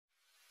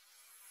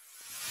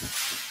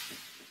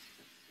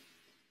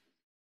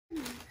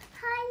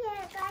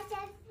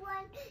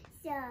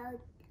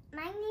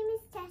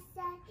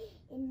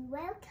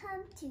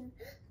to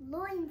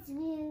Lauren's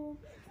room.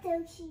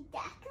 So she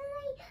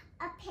decorated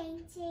a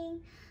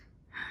painting,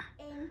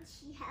 and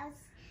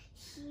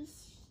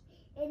she's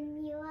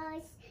in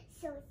mirrors,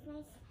 so it's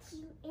nice,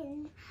 cute,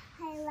 and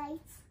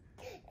highlights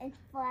and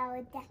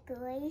flower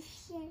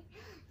decoration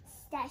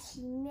that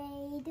she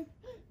made.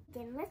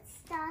 Then let's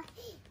start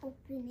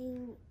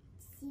opening.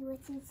 See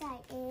what's inside.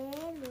 And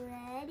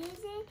what is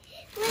it?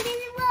 What is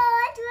it?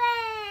 What?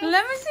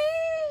 Let me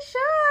see.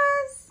 Show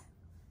us.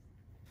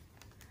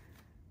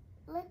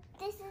 Look,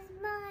 this is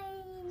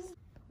mine.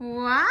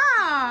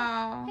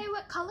 Wow. Hey,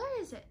 what color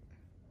is it?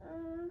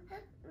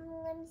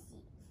 Let me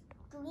see.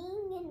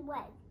 Green and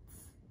white.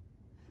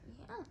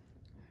 Yeah.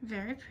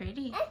 Very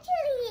pretty.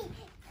 Actually,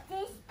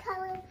 this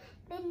color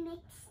been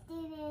mixed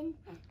it in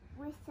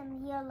with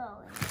some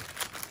yellow.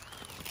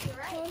 You're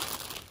right.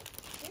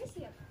 Here's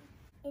the other.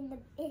 It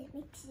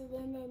mixes it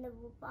in the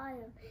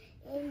bottom.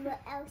 And what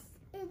else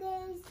it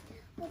is?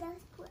 What else?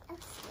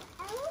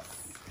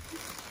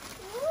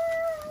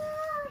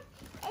 Whoa!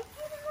 It's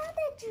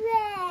another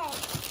dress.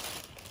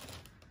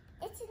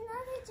 It's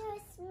another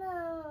dress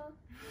now.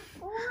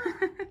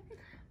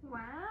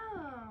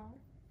 Wow.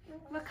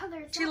 What color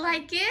is Do you that?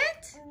 like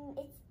it?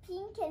 It's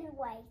pink and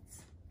white.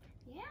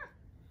 Yeah.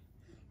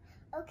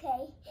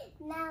 Okay,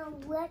 now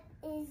what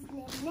is the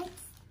next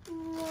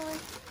one? What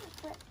is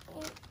it?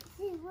 What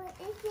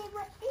is it?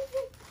 What is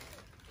it?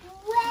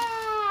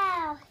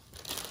 Wow!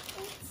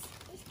 It's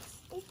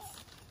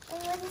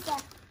and what is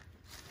that?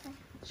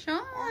 Show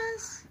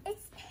us.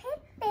 It's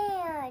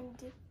headband.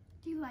 Do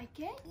you like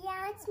it?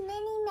 Yeah, it's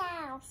Minnie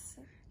Mouse.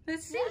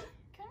 Let's see.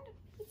 Kind of.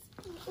 It's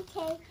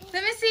okay.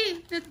 Let me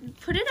see.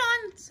 Put it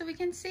on so we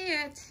can see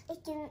it.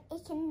 It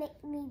can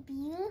make me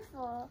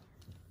beautiful.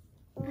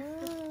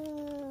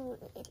 Ooh,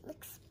 it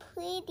looks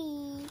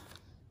pretty.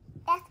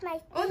 That's my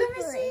favorite. Oh, let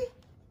me see.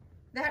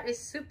 That is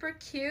super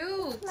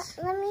cute.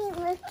 Let me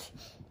look.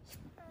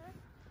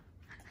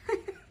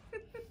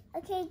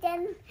 Okay,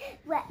 then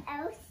what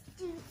else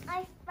do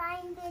I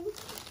find in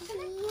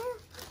here?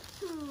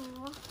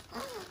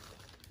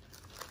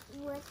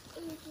 What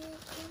is it?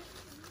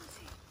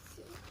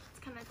 It's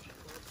kind of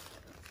tangled.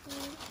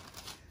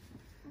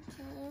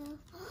 Okay.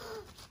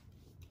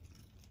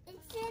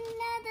 It's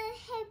another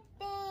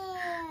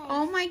headband.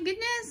 Oh my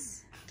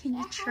goodness. Can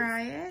you It has-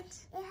 try it?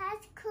 It has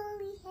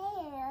curly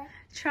hair.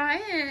 Try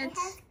It it.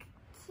 has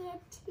hair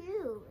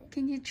too.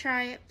 Can you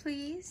try it,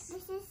 please?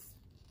 This is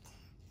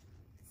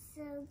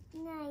so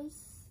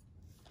nice.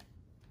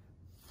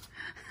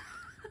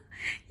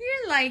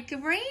 You're like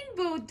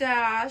Rainbow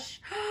Dash.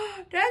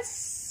 That's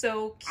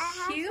so I have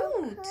some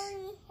cute.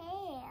 curly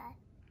hair.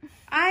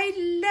 I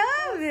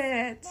love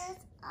it. There's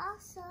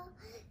also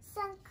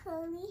some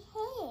curly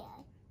hair.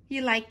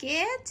 You like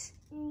it?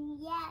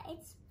 Yeah,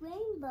 it's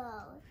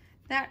rainbow.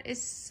 That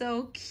is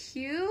so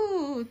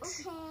cute.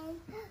 Okay,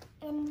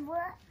 and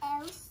what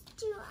else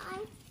do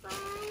I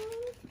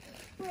find?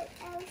 What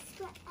else?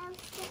 What else?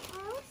 What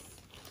else?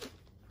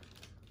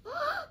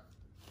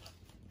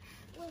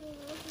 What is it?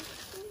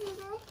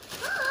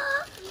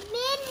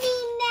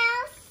 Minnie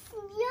Mouse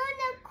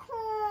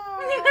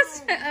unicorn. Yes,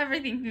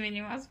 everything's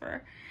Minnie Mouse for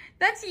her.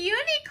 That's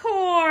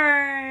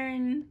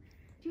unicorn.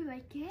 Do you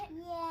like it?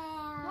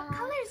 Yeah. What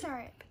colors are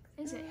it?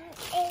 Is it?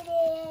 It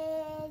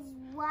is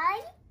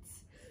white,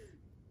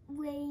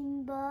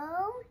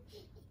 rainbow,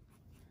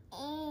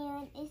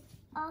 and it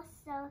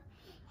also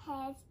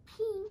has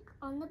pink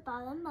on the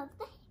bottom of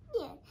the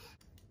head.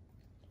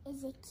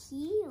 Is it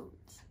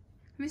cute?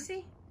 Let me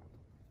see.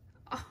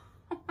 Oh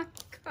my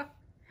god.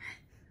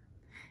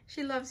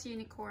 She loves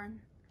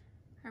unicorn.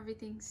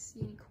 Everything's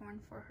unicorn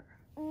for her.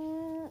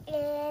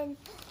 And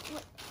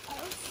what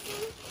else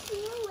is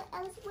here? What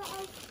else? What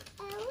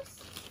else?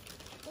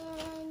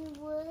 And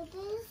what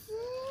is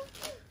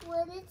it?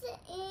 What is it?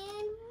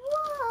 And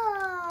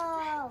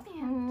whoa!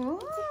 Ooh.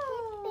 It's a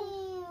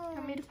headband.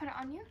 Want me to put it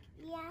on you?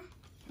 Yeah.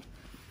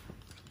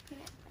 Put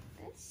it like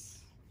this.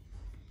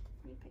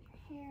 You put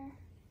your hair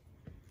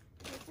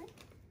over, and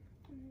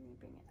then you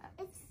bring it up.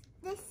 It's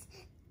this.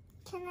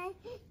 Can I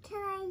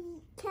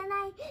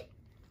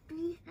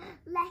be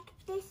like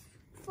this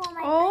for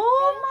my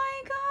Oh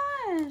my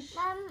gosh.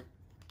 birthday?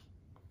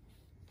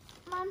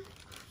 Mom,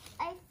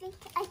 I think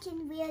I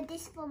can wear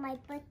this for my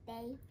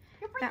birthday.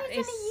 Your That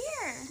birthday's is in a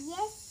year.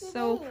 Yes, it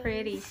so is.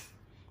 pretty.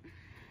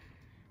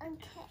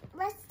 Okay,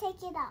 let's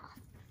take it off.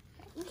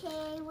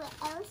 Okay, what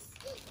else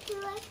do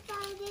I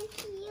find in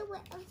here?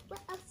 What else?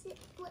 What else?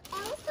 What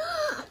else?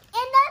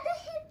 Another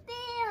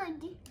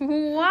headband.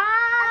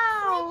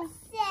 Wow.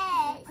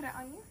 Princess. Put it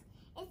on you.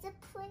 It's a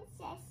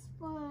princess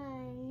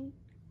one.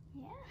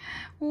 Yeah.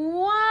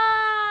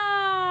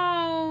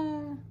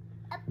 Wow.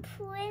 A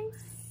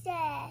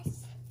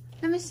princess.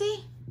 Let me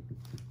see.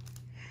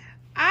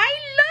 I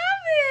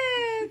love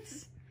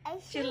it. I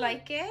Do you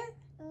like it?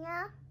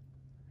 Yeah,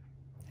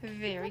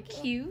 Very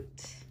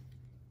cute.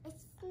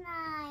 it's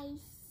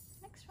nice.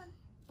 Next one.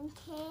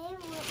 Okay,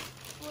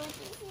 what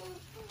is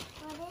it?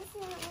 What is it? What is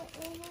it?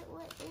 What is it?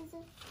 What is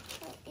it?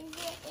 And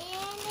it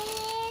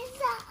is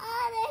the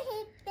other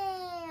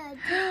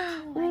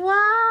headband.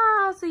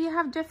 Wow. So you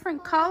have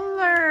different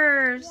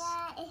colors.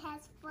 Yeah, it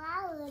has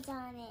flowers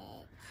on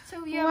it.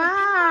 So you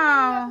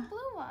have a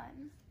pink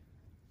one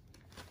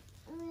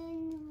and you have a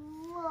blue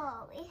one.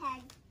 Whoa, it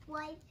had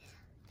white,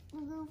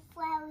 blue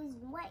flowers,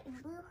 white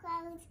and blue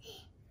flowers,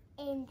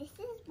 and this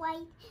is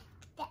white.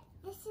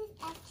 This is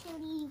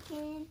actually, you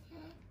can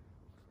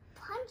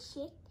punch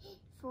it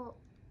for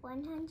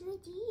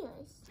 100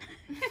 years.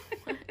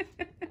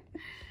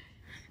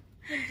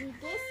 Do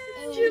this.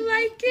 Did you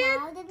like it?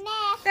 Now the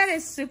next. That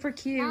is super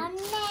cute. Now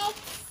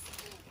next.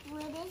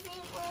 What is it?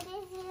 What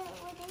is it?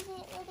 What is it?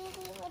 What is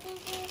it? What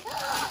is it?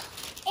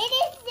 It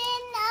is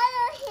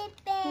another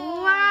headband.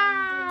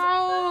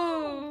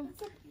 Wow.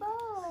 It's a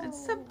bow.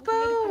 It's a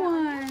bow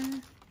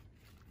one.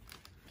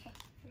 Okay,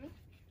 ready?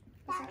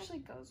 This actually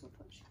goes with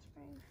what she's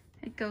wearing.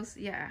 It goes,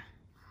 yeah.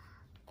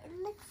 It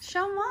looks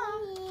Show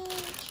mom. pretty.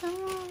 Show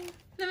mom.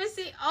 Let me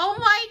see. Oh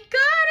my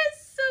God,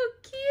 it's so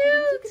You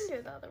cute. can do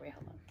it the other way.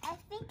 Hold on. I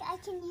think I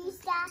can use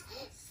that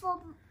for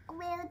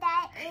wear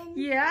that in.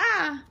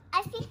 Yeah.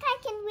 I think I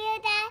can wear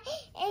that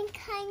in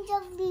kind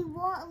of the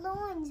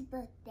Lauren's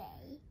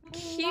birthday.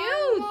 Cute.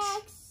 Now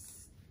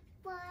next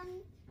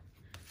one.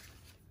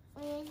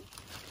 What is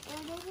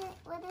it?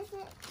 What is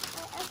it?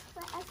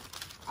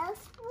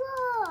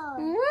 Whoa!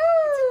 Woo.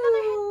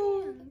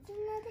 It's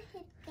another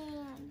headband. Do you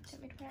want me to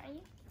put it on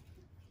you?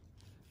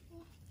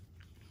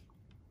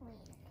 Wait a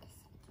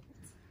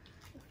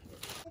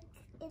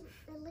second.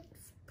 It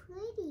looks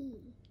pretty.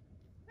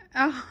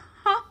 Oh.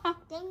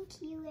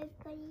 Thank you,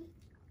 everybody.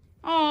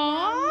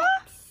 Aww.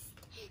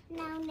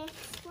 Now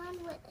next one.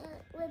 What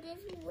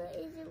is it? What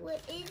is it?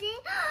 What is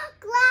it?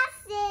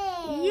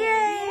 Glasses.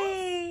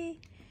 Yay.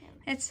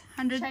 It's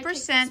Should I take 100%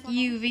 this one off?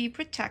 UV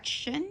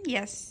protection.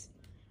 Yes.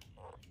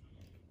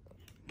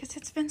 Because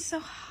it's been so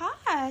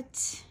hot.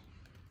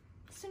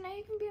 So now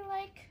you can be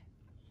like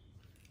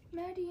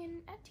Maddie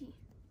and Etty.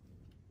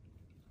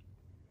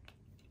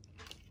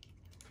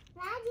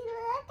 Maddie,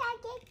 look, I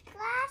get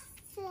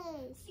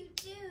glasses. You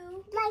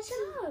do.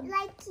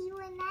 Like you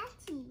and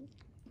Natty.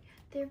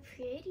 They're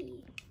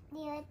pretty.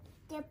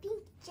 They're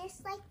pink,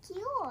 just like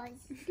yours.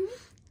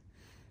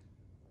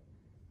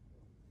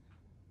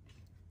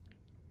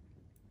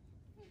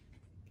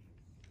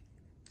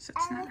 So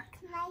it's I not.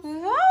 look nice.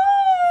 Whoa!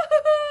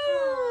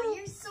 Oh,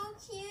 you're so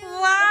cute.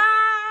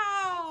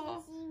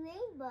 Wow! See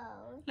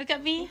rainbows. Look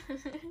at me.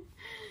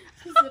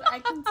 She said, I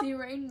can see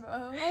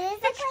rainbow. And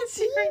it's I can like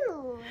see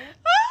you.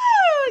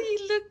 Oh, you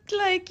look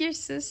like your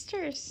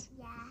sisters.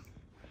 Yeah.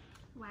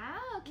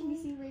 Wow, can you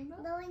see rainbow?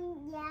 Lauren,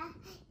 yeah.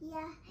 You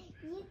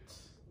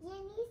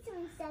need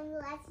some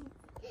sunglasses.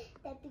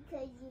 That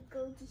because you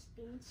go to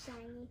spin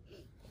shiny,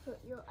 put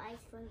your eyes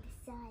from the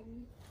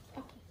sun.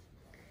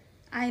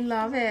 I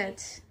love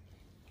it.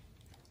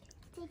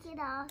 Take it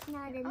off.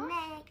 Now the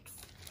next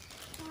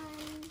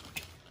one.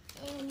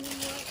 And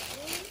what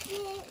is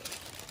it?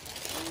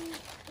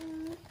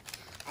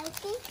 I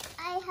think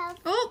I have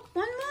Oh,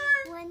 one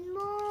more. one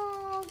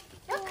more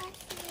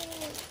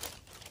glasses.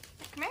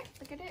 Come here,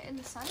 look at it in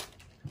the sun.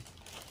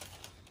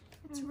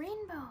 It's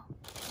rainbow.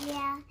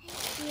 Yeah.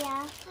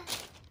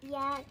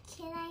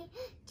 Can I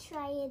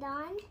try it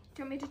on? Do you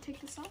want me to take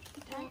this off?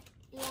 Okay.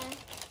 Yeah.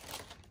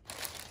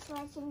 So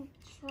I can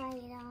try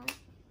it on.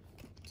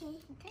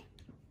 Okay.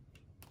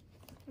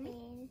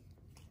 And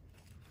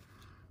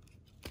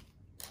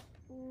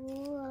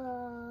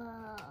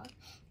whoa.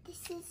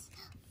 This is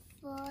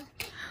for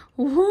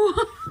Whoa.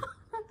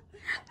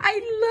 I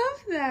love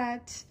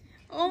that.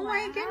 Oh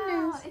my Wow,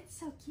 goodness. it's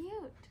so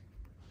cute.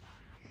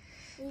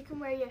 And you can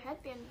wear your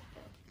headband with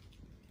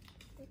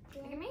it.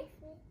 Look at me.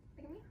 Look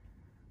at me.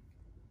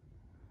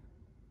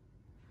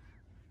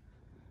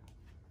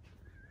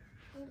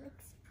 It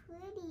looks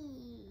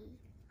pretty.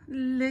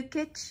 Look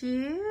at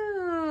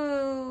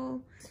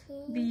you.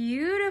 Okay.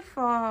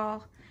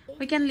 Beautiful.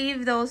 We can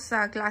leave those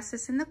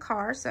glasses in the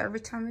car, so every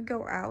time we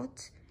go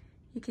out,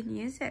 you can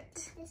use it.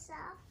 Take this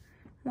off.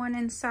 One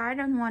inside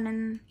and one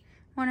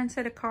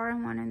inside the car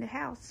and one in the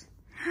house.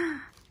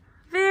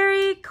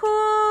 Very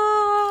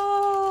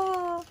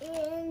cool.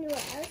 And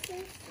what else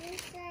is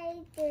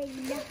inside? There's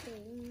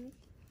nothing.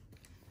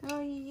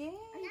 Oh yeah.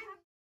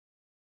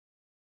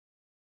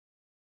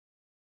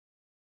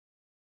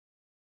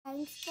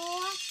 Thanks for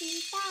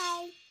watching.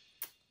 Bye.